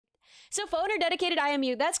So phone or dedicated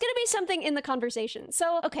IMU, that's gonna be something in the conversation.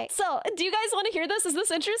 So, okay, so do you guys want to hear this? Is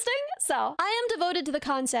this interesting? So I am devoted to the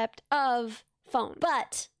concept of phone,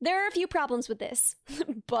 but there are a few problems with this.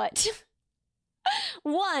 But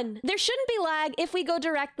one, there shouldn't be lag if we go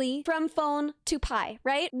directly from phone to Pi,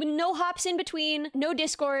 right? No hops in between, no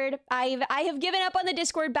Discord. I have given up on the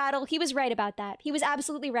Discord battle. He was right about that. He was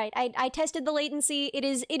absolutely right. I tested the latency. It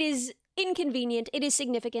is inconvenient. It is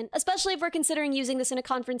significant, especially if we're considering using this in a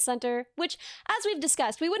conference center, which, as we've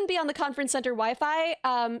discussed, we wouldn't be on the conference center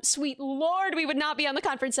Wi-Fi. Sweet Lord, we would not be on the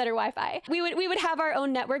conference center Wi-Fi. We would have our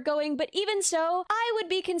own network going, but even so, I would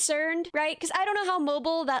be concerned, right? Because I don't know how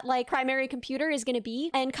mobile that like primary computer is going to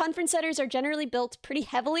be, and conference centers are generally built pretty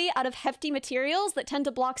heavily out of hefty materials that tend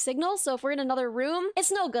to block signals. So if we're in another room,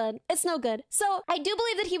 it's no good. It's no good. So I do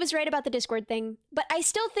believe that he was right about the Discord thing, but I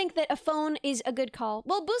still think that a phone is a good call.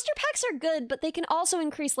 Well, booster packs are good, but they can also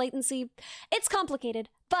increase latency. It's complicated,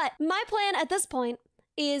 but my plan at this point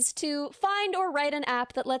is to find or write an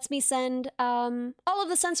app that lets me send all of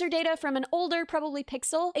the sensor data from an older, probably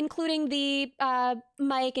Pixel, including the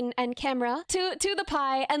mic and camera, to the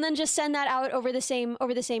Pi, and then just send that out over the same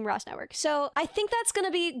ROS network. So I think that's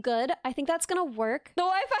gonna be good. I think that's gonna work. The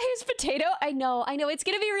Wi-Fi is potato. I know. It's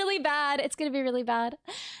gonna be really bad. It's gonna be really bad.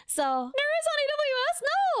 So Neuro's on AWS?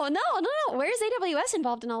 No. Where's AWS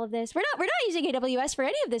involved in all of this? We're not using AWS for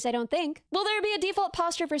any of this, I don't think. Will there be a default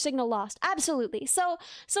posture for signal lost? Absolutely. So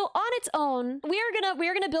on its own, we are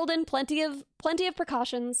gonna build in plenty of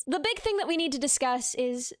precautions. The big thing that we need to discuss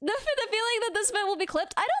is the feeling that this bit will be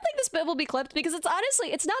clipped. I don't think this bit will be clipped because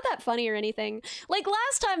it's not that funny or anything. Like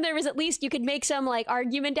last time there was at least you could make some like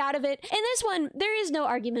argument out of it. In this one, there is no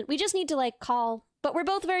argument. We just need to like call. But we're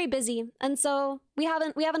both very busy, and so we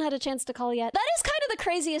haven't had a chance to call yet. That is kind of the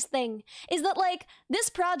craziest thing, is that like this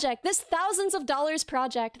project, this thousands of dollars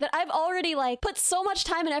project that I've already like put so much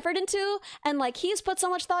time and effort into, and like he's put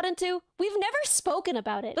so much thought into, we've never spoken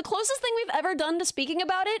about it. The closest thing we've ever done to speaking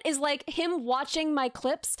about it is like him watching my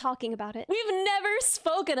clips talking about it. We've never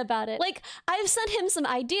spoken about it. Like I've sent him some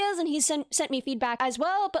ideas and he's sent me feedback as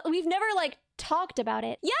well, but we've never like talked about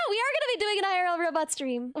it. Yeah, we are going to be doing an IRL robot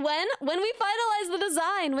stream. When we finalize the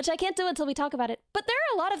design, which I can't do until we talk about it. But there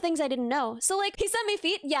are a lot of things I didn't know. So like, he sent me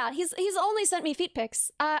feet. Yeah, he's only sent me feet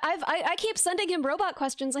pics. I keep sending him robot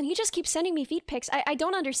questions and he just keeps sending me feet pics. I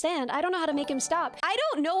don't understand. I don't know how to make him stop. I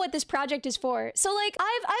don't know what this project is for. So like,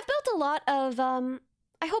 I've built a lot of,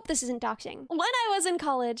 I hope this isn't doxing. When I was in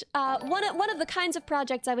college, one of the kinds of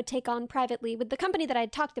projects I would take on privately with the company that I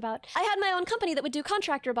had talked about, I had my own company that would do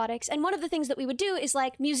contract robotics, and one of the things that we would do is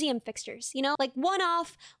like museum fixtures, you know, like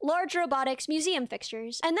one-off large robotics museum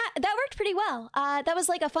fixtures, and that worked pretty well. That was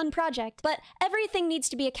like a fun project, but everything needs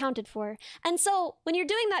to be accounted for. And so when you're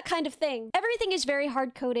doing that kind of thing, everything is very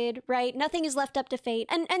hard-coded, right? Nothing is left up to fate,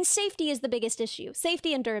 and safety is the biggest issue,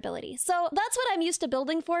 safety and durability. So that's what I'm used to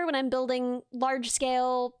building for when I'm building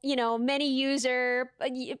large-scale, you know, many user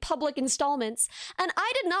public installments. And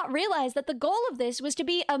I did not realize that the goal of this was to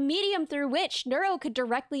be a medium through which Neuro could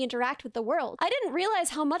directly interact with the world. I didn't realize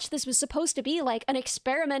how much this was supposed to be like an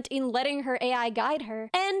experiment in letting her AI guide her.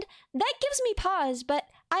 And that gives me pause, but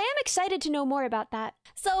I am excited to know more about that.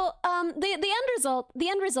 So the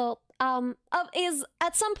end result is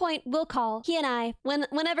at some point we'll call, he and I,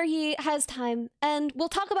 whenever he has time, and we'll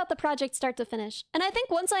talk about the project start to finish. And I think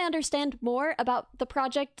once I understand more about the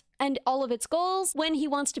project and all of its goals, when he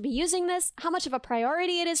wants to be using this, how much of a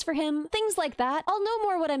priority it is for him, things like that, I'll know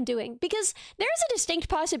more what I'm doing. Because there's a distinct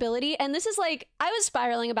possibility, and this is like, I was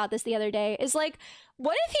spiraling about this the other day, is like,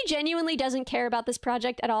 what if he genuinely doesn't care about this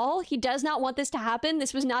project at all? He does not want this to happen.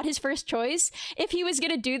 This was not his first choice. If he was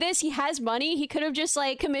gonna do this, he has money. He could have just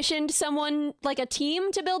like commissioned someone, like a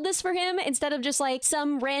team, to build this for him instead of just like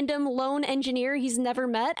some random lone engineer he's never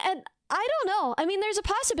met. And I don't know. I mean, there's a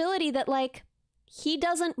possibility that like he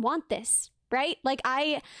doesn't want this, right? Like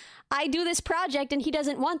I do this project and he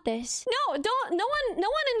doesn't want this. No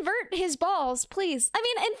one invert his balls, please. I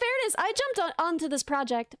mean, in fairness, I jumped onto this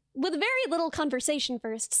project with very little conversation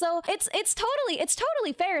first. So it's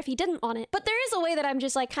totally fair if he didn't want it. But there is a way that I'm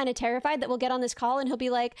just like kind of terrified that we'll get on this call and he'll be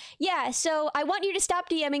like, yeah, so I want you to stop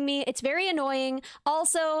DMing me. It's very annoying.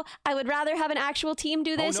 Also, I would rather have an actual team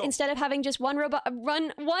do this instead of having just one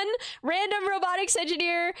random robotics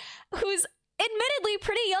engineer who's admittedly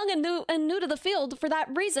pretty young and new to the field for that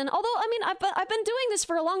reason. Although, I mean, I've been doing this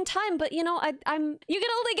for a long time, but you know, you can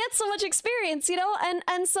only get so much experience, you know,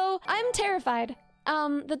 and so I'm terrified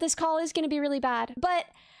that this call is going to be really bad. But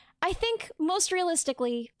I think most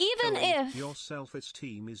realistically, even if your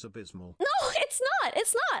self-esteem is abysmal. No, it's not.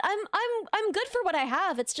 It's not. I'm good for what I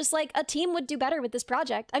have. It's just like a team would do better with this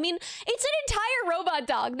project. I mean, it's an entire robot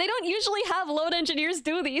dog. They don't usually have load engineers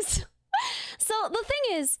do these. So the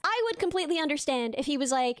thing is, I would completely understand if he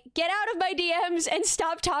was like, get out of my DMs and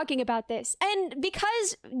stop talking about this. And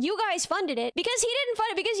because you guys funded it, because he didn't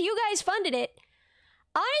fund it, because you guys funded it,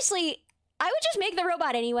 honestly, I would just make the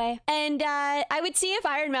robot anyway. And I would see if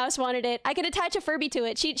Iron Mouse wanted it. I could attach a Furby to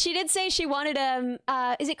it. She did say she wanted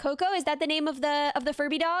is it Coco? Is that the name of the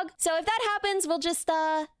Furby dog? So if that happens, we'll just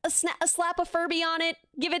slap a Furby on it,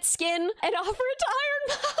 give it skin, and offer it to Iron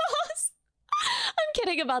Mouse. I'm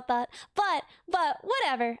kidding about that. But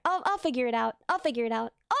whatever. I'll figure it out. I'll figure it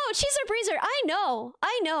out. Oh, Cheeser Breezer. I know.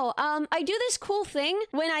 I do this cool thing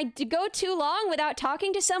when I go too long without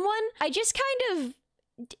talking to someone. I just kind of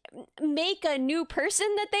make a new person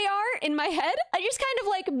that they are in my head. I just kind of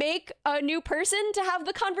like make a new person to have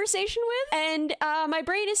the conversation with, and my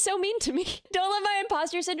brain is so mean to me. Don't let my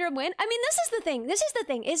imposter syndrome win. I mean, this is the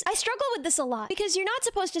thing is I struggle with this a lot because you're not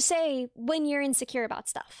supposed to say when you're insecure about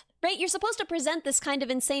stuff, right? You're supposed to present this kind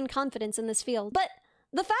of insane confidence in this field, but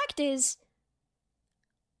the fact is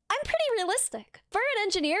I'm pretty realistic. For an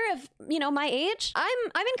engineer of, my age,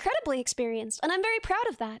 I'm incredibly experienced, and I'm very proud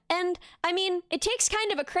of that. And, I mean, it takes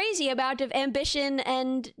kind of a crazy amount of ambition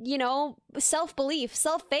and, self-belief,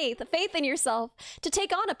 self-faith, faith in yourself to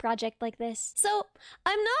take on a project like this. So,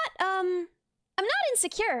 I'm not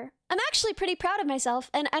insecure. I'm actually pretty proud of myself,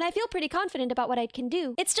 and I feel pretty confident about what I can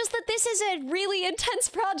do. It's just that this is a really intense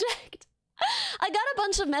project. I got a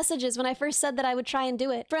bunch of messages when I first said that I would try and do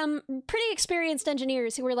it from pretty experienced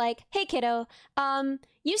engineers who were like, hey kiddo,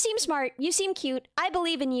 you seem smart, you seem cute, I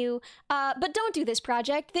believe in you, but don't do this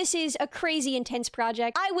project. This is a crazy intense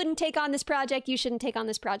project. I wouldn't take on this project, you shouldn't take on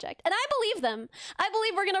this project. And I believe them. I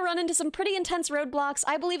believe we're gonna run into some pretty intense roadblocks.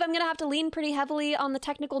 I believe I'm gonna have to lean pretty heavily on the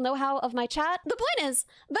technical know-how of my chat. The point is,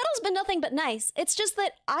 Vedal's been nothing but nice. It's just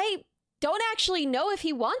that I don't actually know if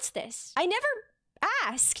he wants this. I never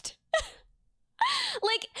asked.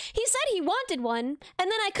 Like, he said he wanted one, and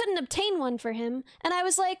then I couldn't obtain one for him, and I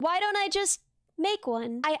was like, why don't I just make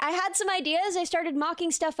one? I had some ideas, I started mocking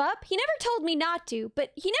stuff up. He never told me not to,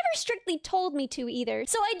 but he never strictly told me to either.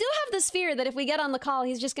 So I do have this fear that if we get on the call,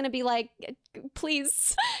 he's just gonna be like,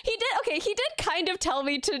 please. He did kind of tell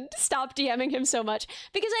me to stop DMing him so much,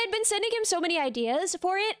 because I had been sending him so many ideas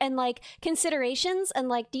for it, and like considerations, and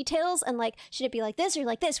like details, and like, should it be like this or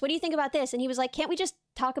like this? What do you think about this? And he was like, can't we just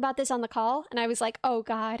talk about this on the call? And I was like, oh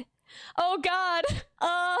god.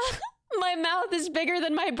 My mouth is bigger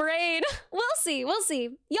than my brain. We'll see. Y'all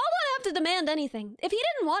don't have to demand anything. If he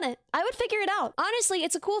didn't want it, I would figure it out. Honestly,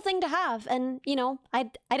 it's a cool thing to have, and I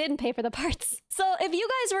didn't pay for the parts. So if you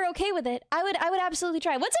guys were okay with it, I would absolutely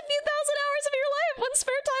try. What's a few thousand hours of your life when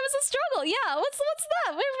spare time is a struggle? Yeah, what's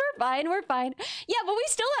that? We're fine. Yeah, but we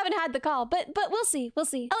still haven't had the call. But we'll see.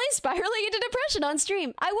 Ellie's spiraling into depression on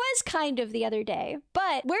stream. I was kind of the other day,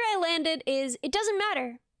 but where I landed is it doesn't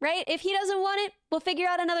matter. Right? If he doesn't want it, we'll figure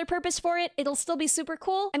out another purpose for it. It'll still be super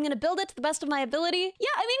cool. I'm gonna build it to the best of my ability.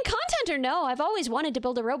 Yeah, I mean, content or no, I've always wanted to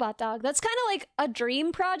build a robot dog. That's kind of like a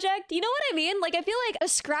dream project. You know what I mean? Like, I feel like a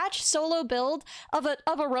scratch solo build of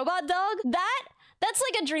a robot dog, that's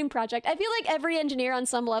like a dream project. I feel like every engineer on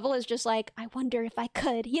some level is just like, I wonder if I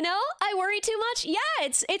could, I worry too much. Yeah,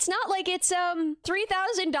 it's not like it's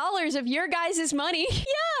 $3,000 of your guys' money.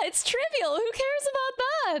 Yeah, it's trivial. Who cares about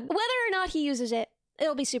that? Whether or not he uses it,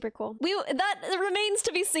 it'll be super cool. That remains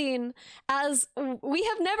to be seen, as we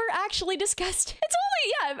have never actually discussed. It's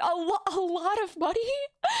only, a lot of money.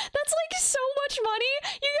 That's like so much money.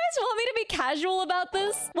 You guys want me to be casual about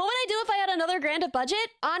this? What would I do if I had another grand of budget?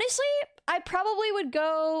 Honestly, I probably would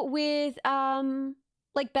go with,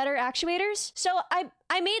 like better actuators. So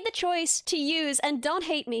I made the choice to use, and don't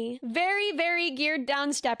hate me, very, very geared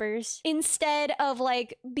down steppers instead of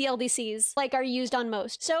like BLDCs like are used on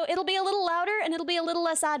most. So it'll be a little louder and it'll be a little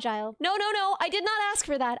less agile. No, I did not ask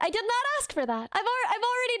for that. I've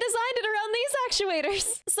already designed it around these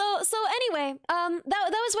actuators. So anyway,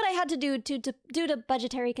 that was what I had to do due to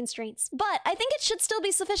budgetary constraints. But I think it should still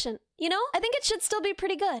be sufficient. I think it should still be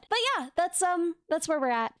pretty good. But yeah, that's where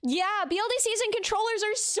we're at. Yeah, BLDCs and controllers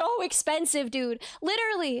are so expensive, dude.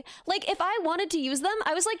 Literally, like if I wanted to use them,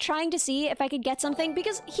 I was like trying to see if I could get something,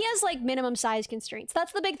 because he has like minimum size constraints.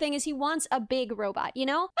 That's the big thing, is he wants a big robot, I'm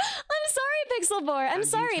sorry, Pixelbore. I'm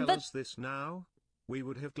sorry, tell but us this now, we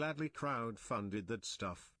would have gladly crowdfunded that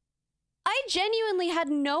stuff. I genuinely had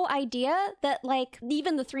no idea that like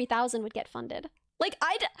even the 3,000 would get funded. Like,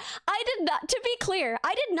 I did not, to be clear,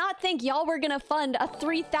 I did not think y'all were gonna fund a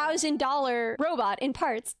 $3,000 robot in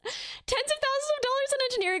parts. Tens of thousands of dollars in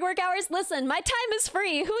engineering work hours. Listen, my time is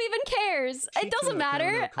free. Who even cares? It doesn't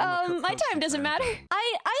matter. My time doesn't matter.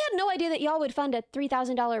 I had no idea that y'all would fund a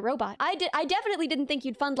 $3,000 robot. I definitely didn't think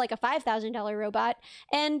you'd fund like a $5,000 robot.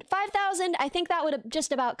 And $5,000, I think that would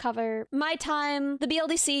just about cover my time, the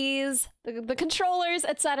BLDCs, the controllers,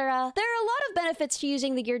 etc. There are a lot of benefits to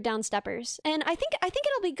using the geared down steppers, and I think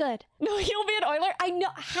it'll be good. No heal be an Euler? I know.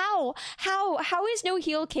 How is no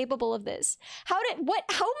heal capable of this? How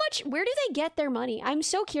much, where do they get their money? I'm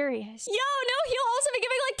so curious. Yo, no heal also be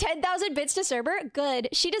giving like 10,000 bits to Cerber? Good.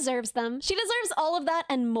 She deserves them. She deserves all of that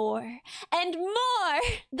and more. And more!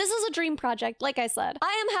 This is a dream project, like I said.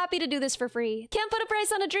 I am happy to do this for free. Can't put a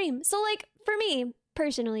price on a dream. So like, for me,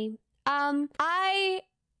 personally,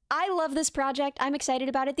 I love this project. I'm excited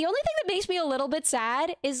about it. The only thing that makes me a little bit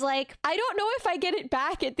sad is like, I don't know if I get it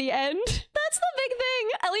back at the end. That's the big thing.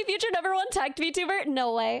 Ellie Future #1 tech VTuber?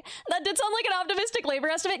 No way. That did sound like an optimistic labor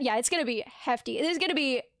estimate. Yeah, it's gonna be hefty. There's gonna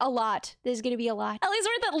be a lot. There's gonna be a lot. Ellie's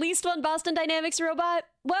worth at least one Boston Dynamics robot.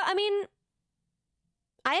 Well, I mean,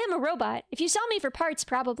 I am a robot. If you sell me for parts,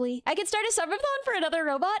 probably. I could start a subathon for another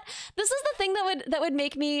robot. This is the thing that would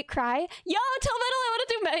make me cry. Yo, tell Vedal I want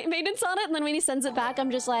to do maintenance on it, and then when he sends it back,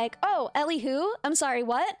 I'm just like, oh, Ellie who? I'm sorry,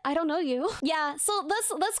 what? I don't know you. Yeah, so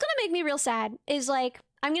that's gonna make me real sad, is like,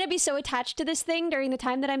 I'm gonna be so attached to this thing during the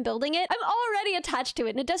time that I'm building it. I'm already attached to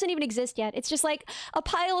it, and it doesn't even exist yet. It's just like a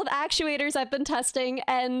pile of actuators I've been testing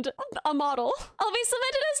and a model. I'll be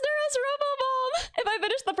cemented as Neuro's Robobomb if I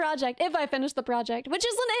finish the project. If I finish the project, which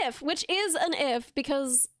is an if,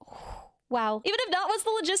 because wow. Even if not, what's the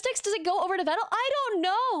logistics? Does it go over to Vedal? I don't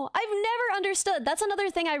know. I've never understood. That's another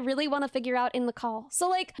thing I really want to figure out in the call. So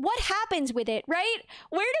like, what happens with it, right?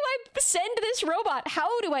 Where do I send this robot?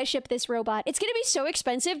 How do I ship this robot? It's gonna be so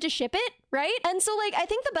expensive to ship it, right? And so like, I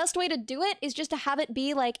think the best way to do it is just to have it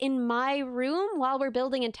be like in my room while we're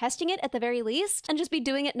building and testing it at the very least, and just be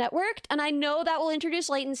doing it networked. And I know that will introduce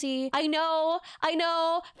latency. I know,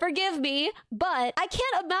 forgive me, but I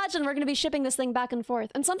can't imagine we're gonna be shipping this thing back and forth,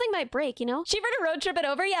 and something might break, you know? Cheaper to road trip it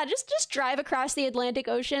over? Yeah, just drive across the Atlantic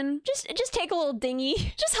Ocean. Just take a little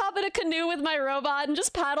dinghy. Just hop in a canoe with my robot and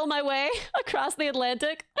just paddle my way across the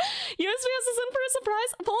Atlantic. USPS is in for a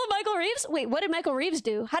surprise. Pull a Michael Reeves? Wait, what did Michael Reeves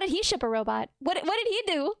do? How did he ship a robot? What did he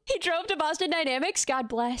do? He drove to Boston Dynamics? God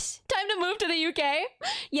bless. Time to move to the UK?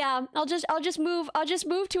 Yeah, I'll just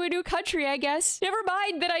move to a new country, I guess. Never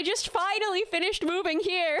mind that I just finally finished moving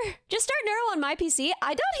here. Just start Neuro on my PC?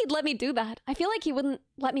 I doubt he'd let me do that. I feel like he wouldn't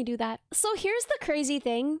let me do that. So here's the crazy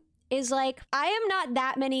thing, is like, I am not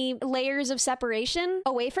that many layers of separation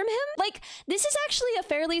away from him. Like, this is actually a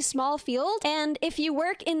fairly small field, and if you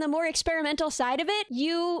work in the more experimental side of it,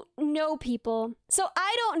 you know people. So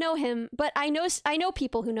I don't know him, but I know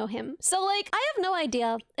people who know him. So like, I have no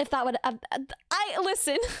idea if that would,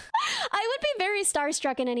 listen, I would be very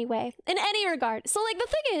starstruck in any way, in any regard. So like, the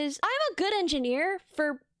thing is, I'm a good engineer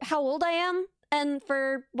for how old I am. And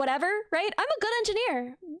for whatever, right? I'm a good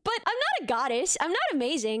engineer, but I'm not a goddess. I'm not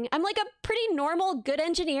amazing. I'm like a pretty normal, good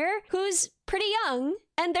engineer who's pretty young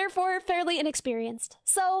and therefore fairly inexperienced.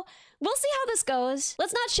 So we'll see how this goes.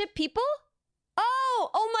 Let's not ship people.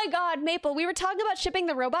 Oh my God, Maple, we were talking about shipping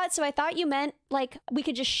the robot, so I thought you meant like we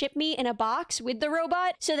could just ship me in a box with the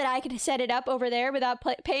robot so that I could set it up over there without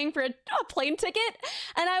paying for a plane ticket.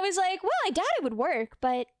 And I was like, well, I doubt it would work,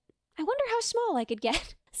 but I wonder how small I could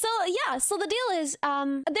get. So yeah, so the deal is, there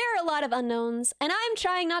are a lot of unknowns, and I'm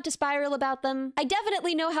trying not to spiral about them. I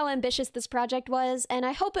definitely know how ambitious this project was, and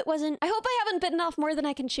I hope it wasn't. I hope I haven't bitten off more than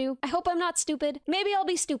I can chew. I hope I'm not stupid. Maybe I'll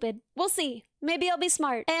be stupid. We'll see. Maybe I'll be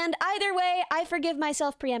smart. And either way, I forgive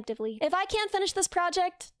myself preemptively. If I can't finish this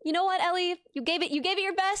project, you know what, Ellie? You gave it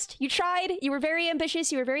your best. You tried. You were very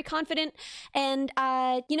ambitious. You were very confident. And,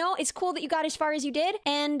 you know, it's cool that you got as far as you did.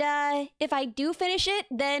 And, if I do finish it,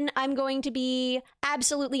 then I'm going to be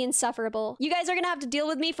absolutely insufferable. You guys are gonna have to deal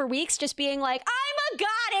with me for weeks just being like, I'm a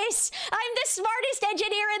goddess! I'm the smartest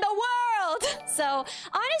engineer in the world! So,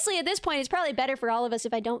 honestly, at this point, it's probably better for all of us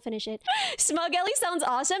if I don't finish it. Smug Ellie sounds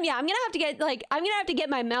awesome. Yeah, I'm gonna have to get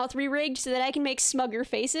my mouth re-rigged so that I can make smugger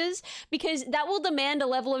faces, because that will demand a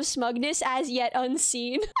level of smugness as yet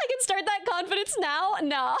unseen. I can start that confidence now?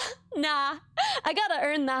 Nah. I gotta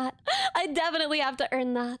earn that. I definitely have to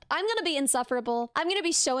earn that. I'm gonna be insufferable. I'm gonna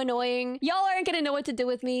be so annoying. Y'all aren't gonna know what to do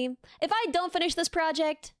with me. If I don't finish this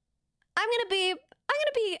project, I'm gonna be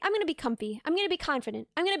comfy. I'm gonna be confident.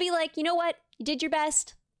 I'm gonna be like, you know what? You did your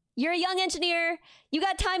best. You're a young engineer. You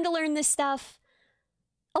got time to learn this stuff.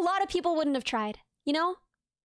 A lot of people wouldn't have tried, you know?